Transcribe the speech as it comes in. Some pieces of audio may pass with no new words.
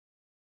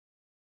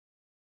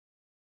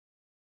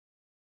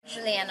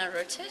Juliana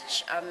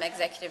Rotich, I'm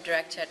Executive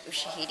Director at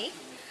Ushahidi.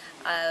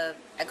 I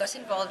got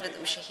involved with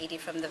Ushahidi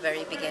from the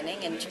very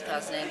beginning in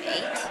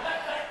 2008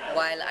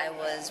 while I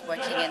was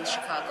working in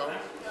Chicago.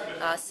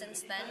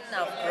 Since then,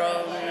 I've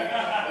grown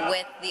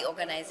with the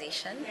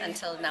organization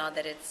until now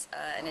that it's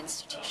an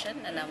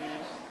institution, and I'm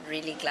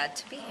really glad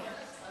to be here.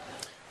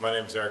 My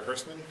name is Eric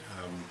Hirschman.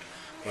 I'm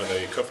one of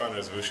the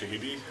co-founders of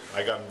Ushahidi.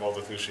 I got involved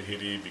with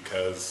Ushahidi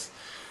because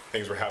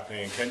things were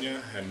happening in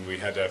Kenya and we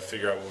had to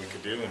figure out what we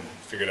could do, and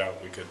figured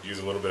out we could use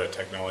a little bit of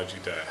technology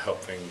to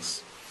help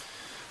things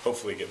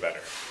hopefully get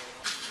better.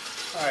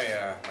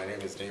 Hi, my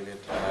name is David.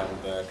 I'm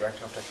the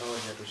Director of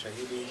Technology at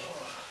Ushahidi.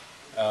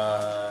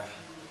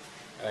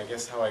 And I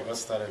guess how I got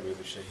started with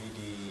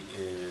Ushahidi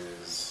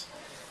is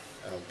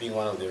being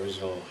one of the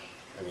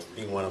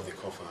being one of the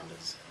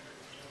co-founders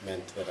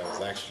meant that I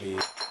was actually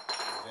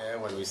there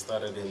when we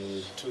started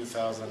in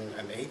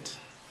 2008.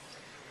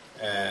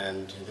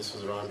 And this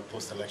was around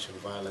post-election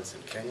violence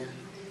in Kenya,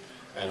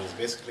 and it was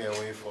basically a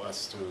way for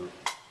us to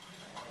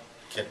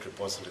get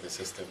reports into the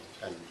system,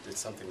 and it's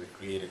something we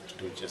created to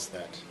do just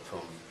that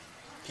from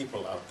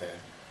people out there.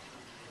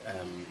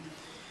 And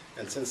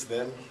since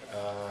then,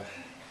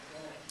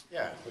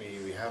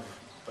 we have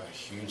a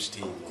huge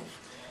team of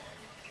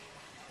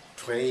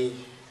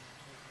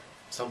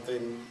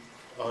 20-something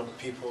odd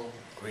people,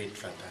 great,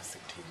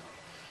 fantastic team.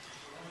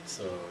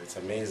 So it's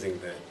amazing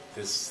that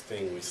this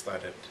thing we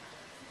started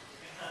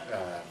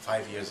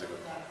 5 years ago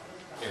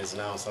is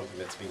now something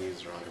that's being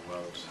used around the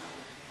world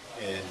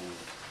in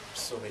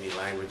so many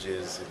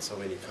languages, in so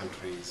many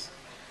countries,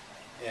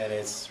 and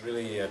it's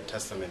really a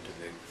testament to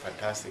the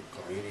fantastic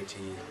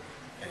community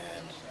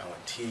and our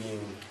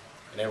team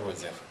and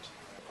everyone's effort.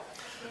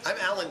 I'm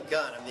Alan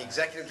Gunn. I'm the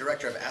Executive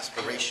Director of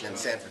Aspiration in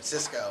San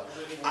Francisco.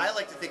 I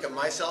like to think of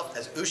myself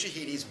as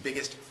Ushahidi's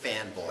biggest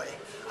fanboy.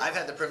 I've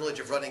had the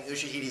privilege of running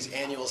Ushahidi's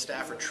annual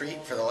staff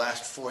retreat for the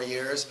last 4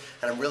 years,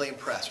 and I'm really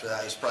impressed with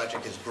how this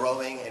project is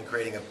growing and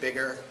creating a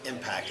bigger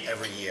impact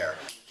every year.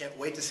 Can't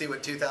wait to see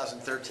what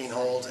 2013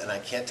 holds, and I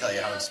can't tell you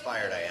how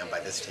inspired I am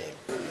by this team.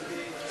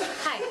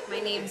 Hi,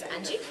 my name's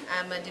Angie.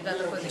 I'm a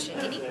developer with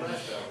Ushahidi.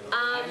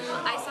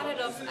 I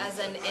started off as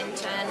an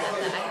intern at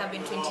the IHUB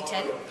in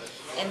 2010,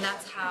 and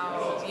that's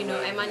how,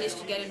 I managed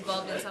to get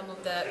involved in some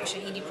of the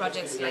Ushahidi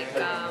projects, like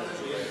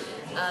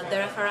the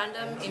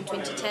referendum in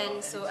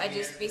 2010. So I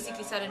just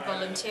basically started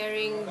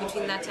volunteering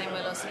between that time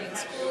while I was still in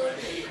school,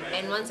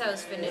 and once I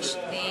was finished,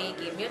 they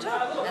gave me a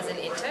job as an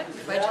intern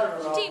before I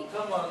joined the team.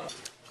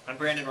 I'm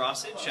Brandon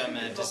Rossage. I'm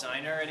a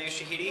designer at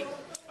Ushahidi.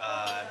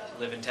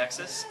 Live in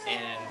Texas,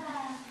 and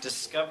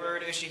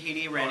discovered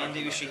Ushahidi, ran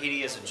into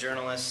Ushahidi as a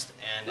journalist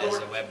and as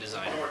a web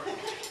designer.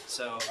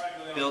 So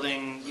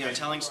building,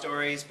 telling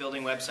stories,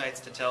 building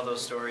websites to tell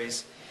those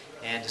stories,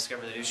 and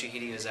discovered that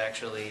Ushahidi is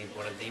actually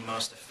one of the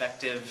most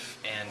effective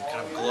and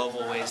kind of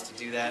global ways to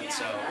do that.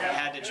 So I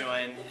had to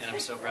join, and I'm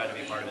so proud to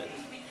be part of it.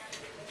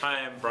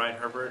 Hi, I'm Brian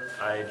Herbert.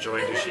 I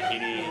joined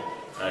Ushahidi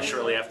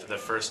shortly after the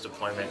first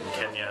deployment in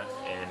Kenya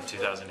in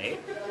 2008.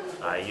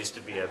 I used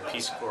to be a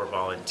Peace Corps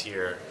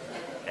volunteer,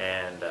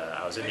 and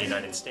I was in the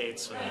United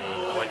States when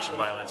the election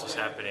violence was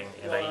happening,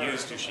 and I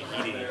used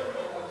Ushahidi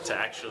to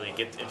actually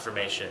get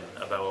information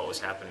about what was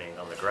happening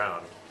on the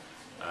ground.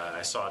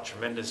 I saw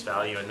tremendous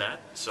value in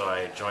that, so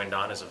I joined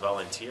on as a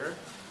volunteer,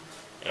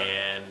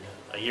 and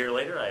a year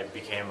later I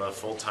became a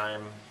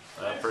full-time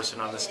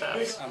person on the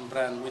staff. I'm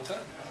Brian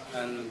Witter,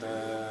 and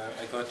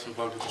I got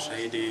involved with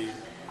Ushahidi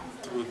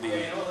through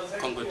the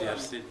Congo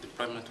DRC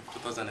deployment of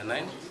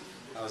 2009.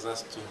 I was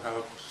asked to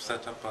help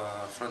set up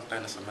a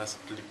frontline SMS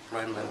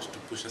deployment to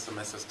push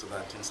SMSs to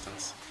that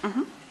instance.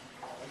 Mm-hmm.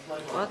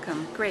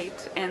 Welcome,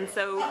 great. And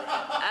so,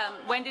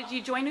 when did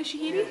you join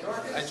Ushahidi?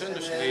 I joined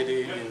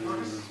Ushahidi in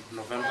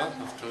November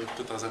of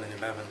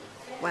 2011.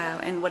 Wow,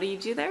 and what do you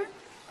do there?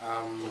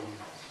 I'm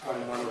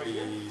one of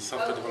the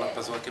software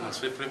developers working on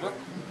Swift River,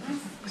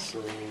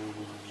 so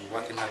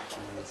working hard to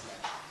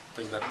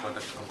bring that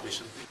product to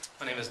completion.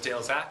 My name is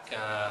Dale Zach.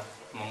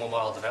 I'm a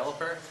mobile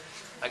developer.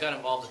 I got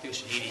involved with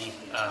Ushahidi.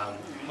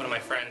 One of my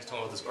friends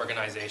told me about this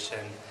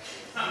organization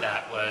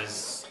that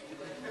was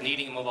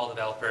needing a mobile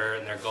developer,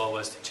 and their goal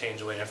was to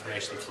change the way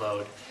information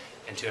flowed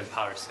and to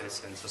empower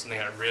citizens. So something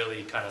that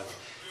really kind of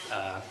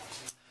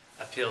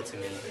appealed to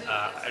me.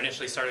 I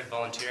initially started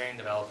volunteering,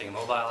 developing a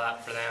mobile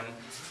app for them,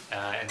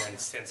 and then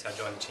since I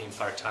joined the team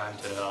part-time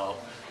to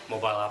develop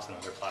mobile apps on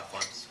other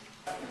platforms.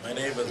 My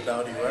name is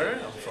Daudi Were.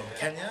 I'm from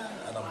Kenya,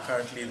 and I'm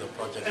currently the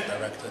project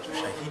director to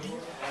Ushahidi.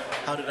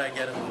 How did I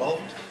get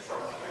involved?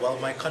 Well,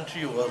 my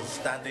country was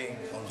standing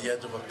on the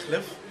edge of a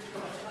cliff,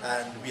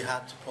 and we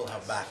had to pull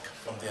her back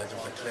from the edge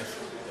of the cliff.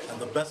 And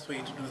the best way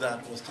to do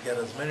that was to get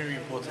as many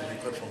reports as we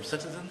could from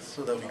citizens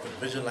so that we could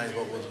visualize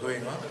what was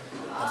going on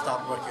and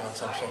start working on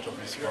some sort of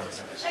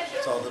response.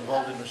 So I was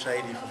involved in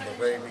Ushahidi from the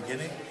very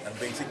beginning, and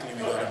basically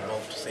we got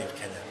involved to save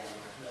Kenya.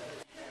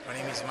 My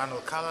name is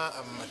Manuel Kala.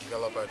 I'm a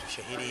developer at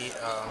Ushahidi.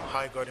 How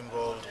I got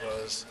involved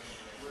was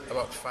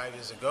about 5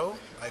 years ago.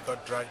 I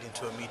got dragged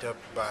into a meetup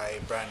by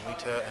Brian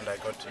Witter, and I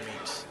got to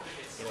meet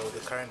the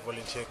current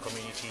volunteer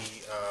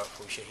community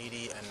for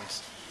Ushahidi,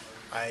 and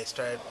I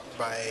started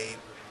by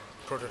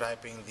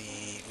prototyping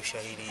the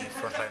Ushahidi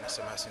frontline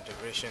SMS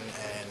integration,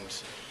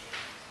 and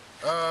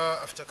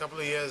after a couple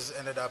of years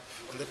ended up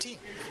on the team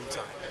full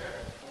time.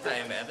 Hi,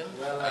 I'm Evan.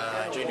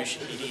 I joined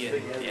Ushahidi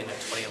at the end of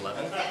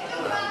 2011.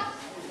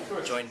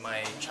 Joined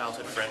my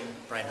childhood friend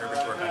Brian Herbert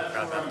to work on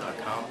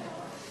crowdmap.com.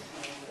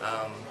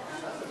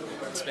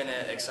 It's been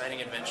an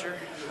exciting adventure.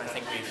 I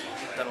think we've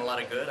done a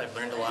lot of good. I've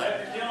learned a lot,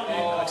 and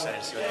I'm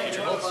excited to see what the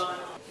future holds.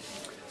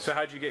 So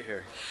how'd you get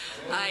here?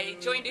 I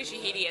joined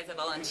Ushahidi as a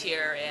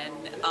volunteer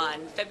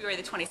on February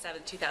the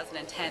 27th,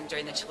 2010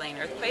 during the Chilean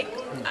earthquake.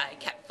 I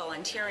kept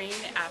volunteering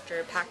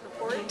after PAC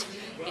report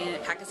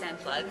in Pakistan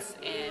floods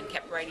and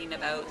kept writing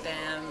about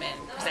them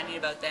and presenting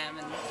about them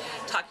and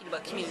talking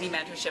about community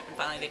mentorship, and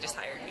finally they just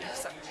hired me.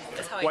 So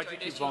that's how I joined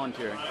Ushahidi. Why'd you keep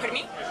volunteering? Pardon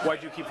me?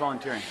 Why'd you keep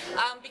volunteering?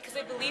 Because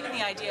I believe in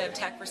the idea of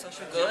tech for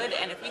social good,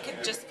 and if we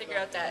could just figure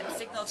out that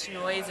signal to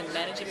noise and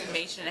manage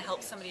information and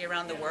help somebody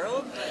around the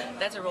world,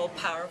 that's a real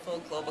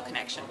powerful global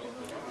connection.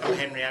 I'm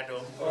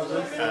Henriado.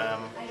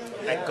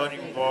 I got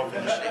involved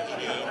in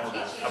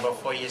Ushahidi about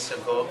 4 years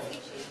ago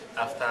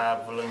after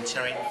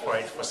volunteering for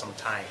it for some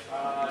time.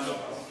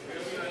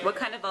 What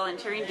kind of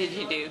volunteering did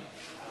you do?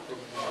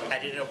 I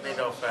did a bit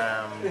of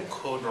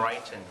code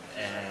writing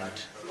and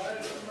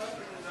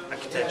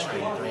architecture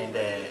during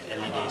the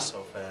early days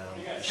of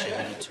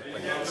Ushahidi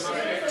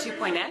 2.x.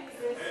 2.x?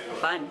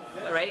 Fun,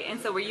 all right.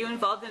 And so were you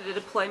involved in a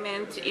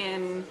deployment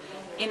in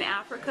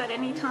Africa at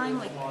any time?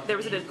 Like there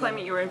was a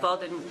deployment you were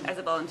involved in as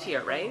a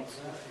volunteer, right?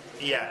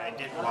 Yeah, I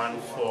did one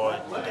for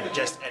the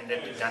just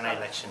ended Ghana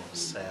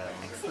elections,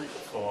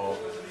 for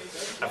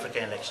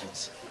African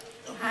elections.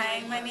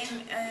 Hi, my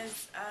name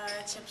is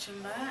Chip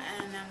Chumba,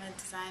 and I'm a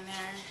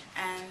designer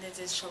and a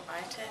digital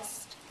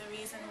artist. The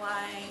reason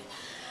why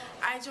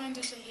I joined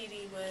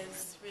Ushahidi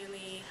was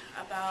really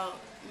about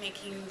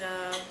making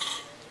the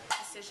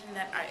decision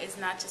that art is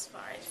not just for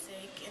art's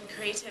sake, and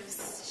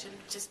creatives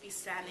shouldn't just be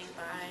standing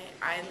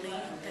by idly.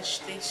 They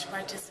should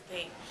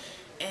participate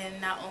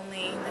in not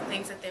only the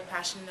things that they're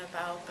passionate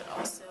about, but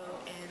also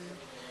in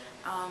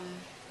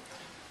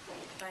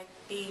like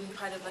being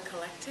part of a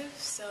collective.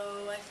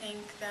 So I think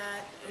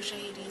that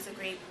Ushahidi has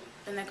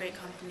been a great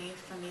company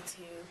for me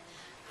to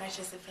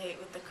participate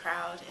with the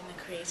crowd in a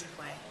creative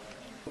way.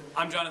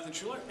 I'm Jonathan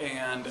Schuler,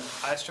 and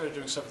I started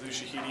doing stuff with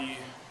Ushahidi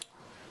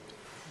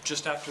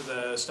just after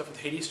the stuff with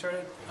Haiti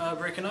started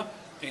breaking up,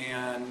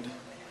 and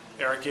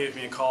Eric gave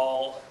me a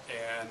call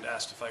and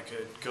asked if I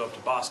could go up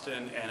to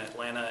Boston and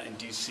Atlanta and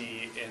DC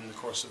in the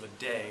course of a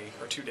day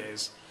or 2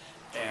 days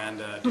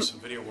and do some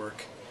video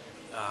work,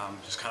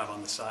 just kind of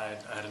on the side.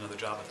 I had another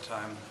job at the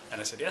time, and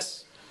I said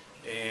yes,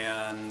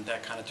 and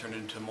that kind of turned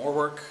into more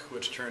work,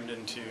 which turned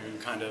into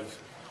kind of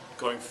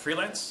going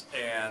freelance,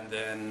 and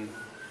then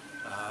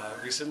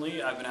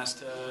recently I've been asked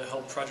to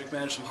help project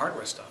manage some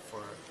hardware stuff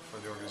for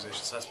the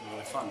organization, so that's been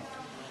really fun.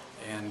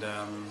 And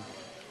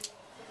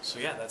so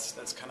yeah,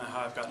 that's kind of how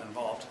I've gotten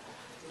involved.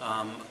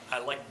 I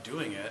like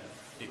doing it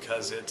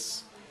because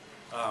it's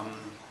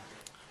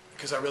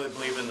because I really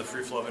believe in the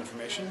free flow of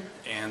information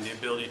and the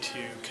ability to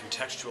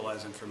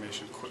contextualize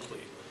information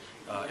quickly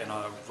in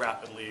a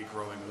rapidly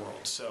growing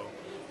world. So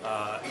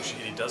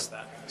Ushahidi does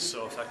that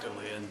so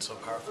effectively and so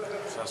powerfully.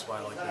 So that's why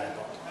I like being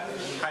involved.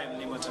 Hi, I'm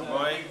Nimo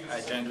Taboy.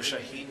 I joined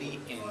Ushahidi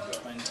in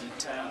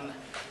 2010.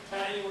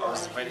 I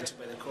was invited to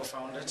by the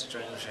co-founder to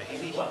join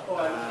Ushahidi.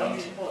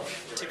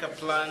 Take a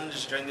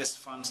plunge, join this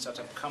fun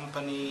startup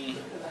company,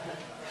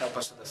 help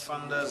us with the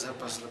funders,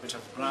 help us with a bit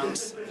of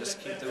grants, just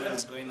keep the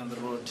wheels going on the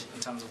road in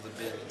terms of the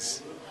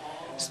builds.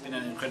 It's been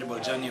an incredible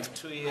journey of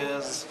 2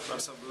 years,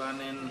 lots of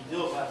learning,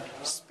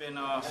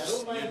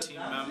 spin-offs, new team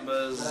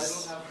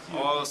members,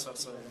 all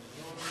sorts of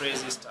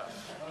crazy stuff.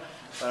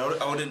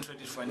 But I wouldn't trade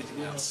it for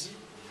anything else.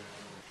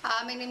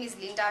 My name is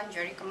Linda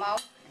Njeri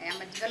Kamau. I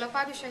am a developer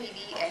at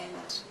Ushahidi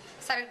and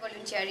started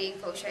volunteering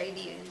for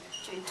Ushahidi in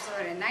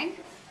 2009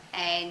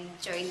 and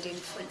joined in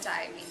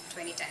full-time in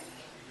 2010.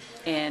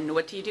 And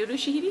what do you do at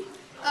Ushahidi?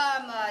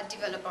 I'm a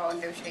developer on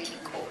the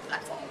Ushahidi core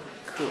platform.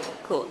 Cool,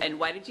 cool. And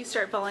why did you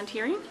start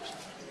volunteering?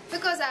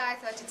 Because I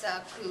thought it's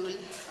a cool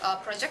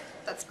project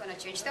that's going to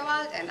change the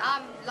world, and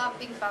I love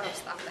being part of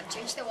stuff that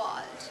change the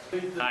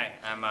world. Hi,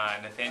 I'm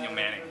Nathaniel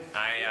Manning.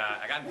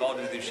 I got involved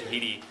with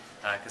Ushahidi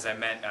because I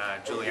met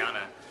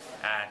Juliana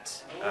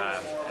at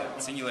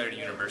Singularity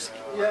University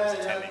where I was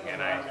attending,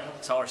 and I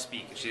saw her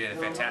speak. She did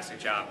a fantastic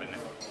job, and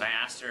I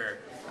asked her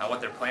what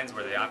their plans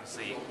were. They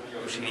obviously,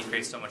 Ushahidi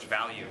creates so much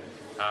value.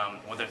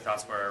 What their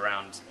thoughts were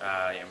around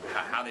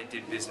how they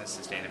did business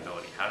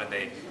sustainability, how did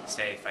they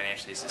stay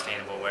financially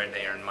sustainable, where did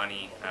they earn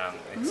money,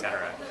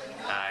 etc.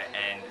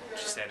 And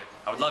she said,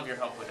 I would love your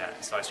help with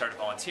that. So I started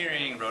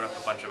volunteering, wrote up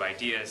a bunch of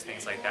ideas,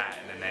 things like that,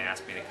 and then they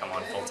asked me to come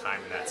on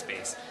full-time in that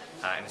space,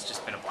 and it's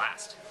just been a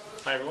blast.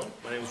 Hi everyone,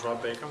 my name is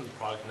Rob Baker. I'm the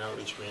Product and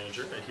Outreach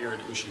Manager here at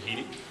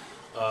Ushahidi.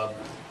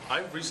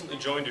 I've recently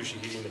joined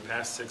Ushahidi in the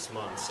past 6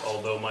 months,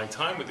 although my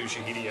time with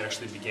Ushahidi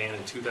actually began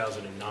in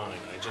 2009.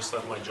 I just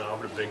left my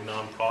job at a big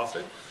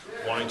nonprofit,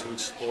 wanting to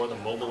explore the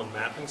mobile and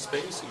mapping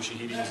space.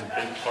 Ushahidi is a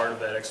big part of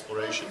that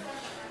exploration.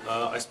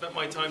 I spent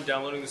my time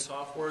downloading the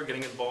software,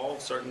 getting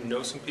involved, starting to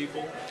know some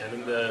people, and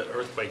then the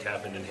earthquake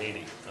happened in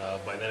Haiti.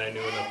 By then I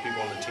knew enough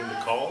people on the team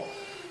to call.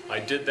 I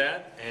did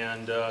that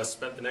and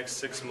spent the next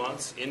 6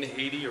 months in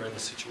Haiti or in the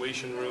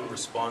Situation Room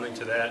responding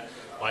to that,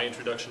 my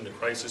introduction to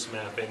crisis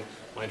mapping,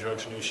 my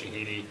introduction to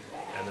Ushahidi,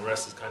 and the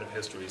rest is kind of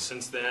history.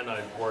 Since then,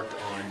 I've worked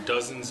on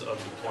dozens of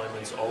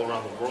deployments all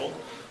around the world,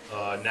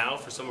 now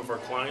for some of our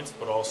clients,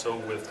 but also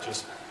with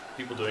just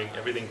people doing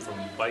everything from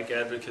bike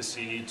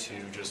advocacy to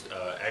just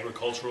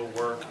agricultural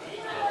work,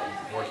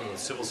 working with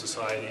civil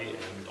society,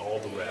 and all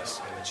the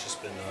rest. And it's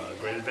just been a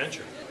great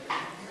adventure.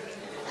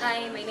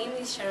 Hi, my name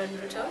is Sharon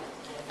Bruto.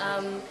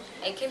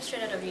 I came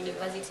straight out of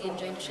university and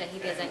joined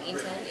Ushahidi as an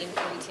intern in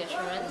quality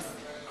assurance,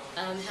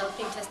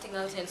 helping testing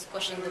out and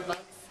squashing the bugs,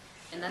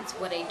 and that's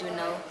what I do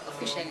now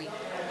officially.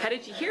 How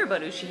did you hear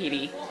about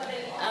Ushahidi?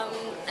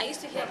 I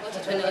used to hear about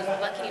it when I was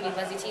back in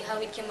university, how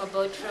it came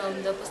about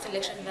from the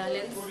post-election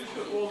violence,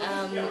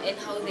 and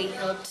how they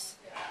helped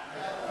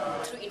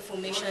through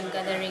information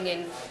gathering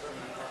and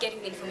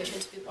getting the information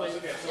to people,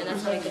 and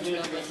that's how I got to know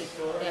about it.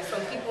 Yeah,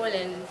 from people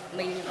and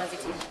my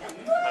university.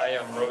 Hi,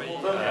 I'm Robbie.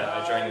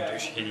 I joined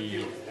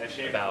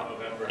Ushahidi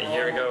about a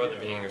year ago at the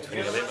beginning of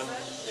 2011.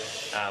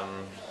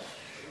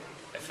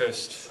 I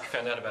first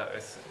found out about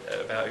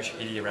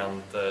Ushahidi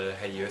around the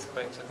Haiti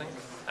earthquakes, I think,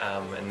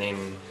 and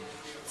then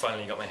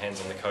finally got my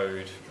hands on the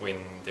code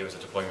when there was a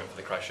deployment for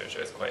the Christchurch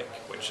earthquake,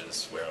 which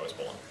is where I was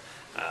born.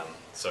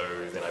 So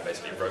then I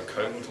basically wrote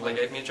code until they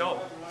gave me a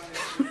job.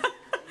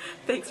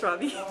 Thanks,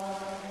 Robbie.